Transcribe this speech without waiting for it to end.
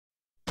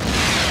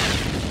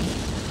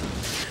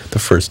The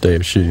first day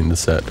of shooting the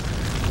set,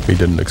 we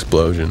did an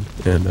explosion,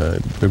 and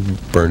we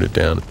burned it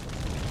down.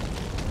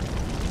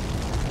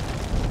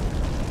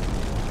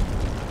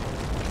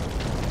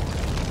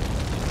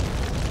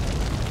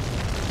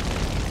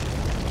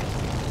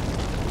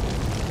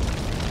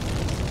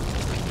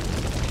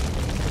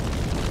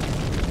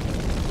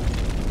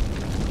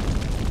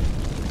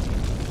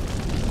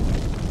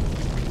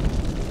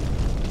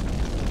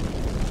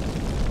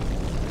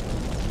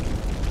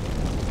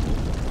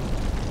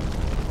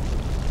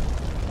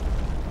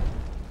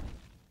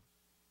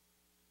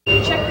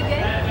 Check the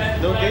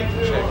gate? No gate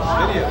check.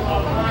 Video.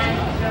 Oh,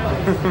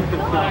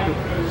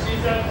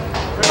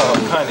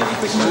 honey.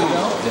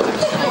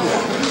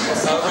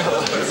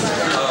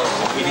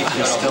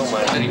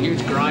 And a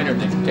huge grinder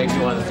that takes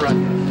you on the front,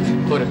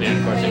 put him in.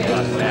 Of course, it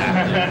goes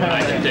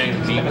back. I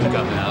think meat was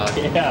coming out.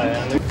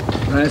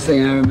 Last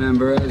thing I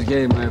remember, I was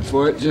getting my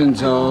fortune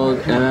told,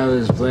 and I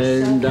was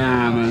playing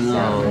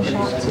dominoes.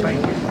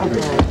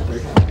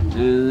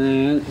 And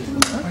then,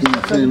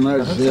 pretty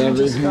much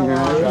everything I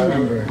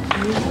remember.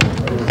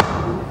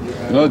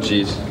 Oh,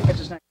 jeez.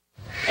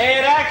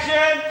 And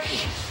action!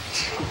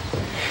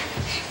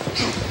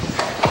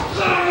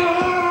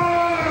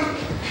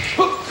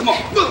 Come on.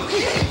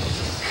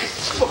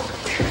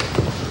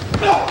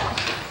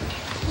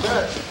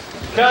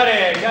 Cut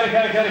it!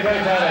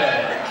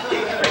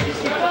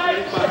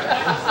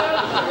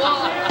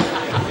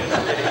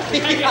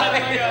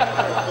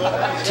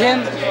 Tim,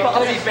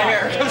 Bobby Bear.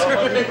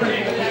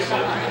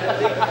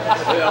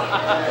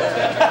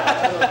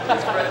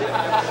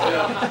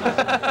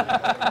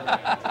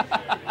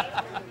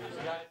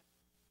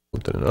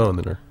 Oh, and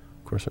then of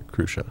course our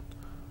crew shot.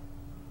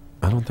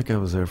 I don't think I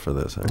was there for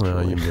this, actually.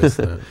 Well, you missed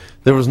that.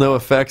 There was no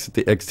effects at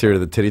the exterior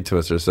of the titty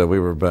twister, so we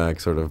were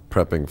back sort of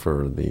prepping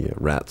for the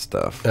rat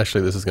stuff.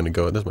 Actually, this is going to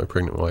go. This is my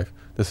pregnant wife.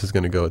 This is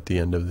going to go at the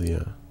end of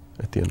the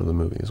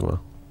movie as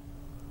well,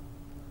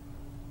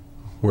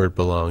 where it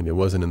belonged. It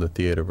wasn't in the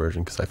theater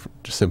version because I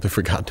just simply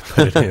forgot to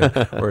put it in,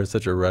 or it's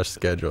such a rush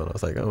schedule. And I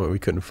was like, oh, we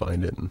couldn't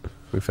find it, and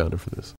we found it for this.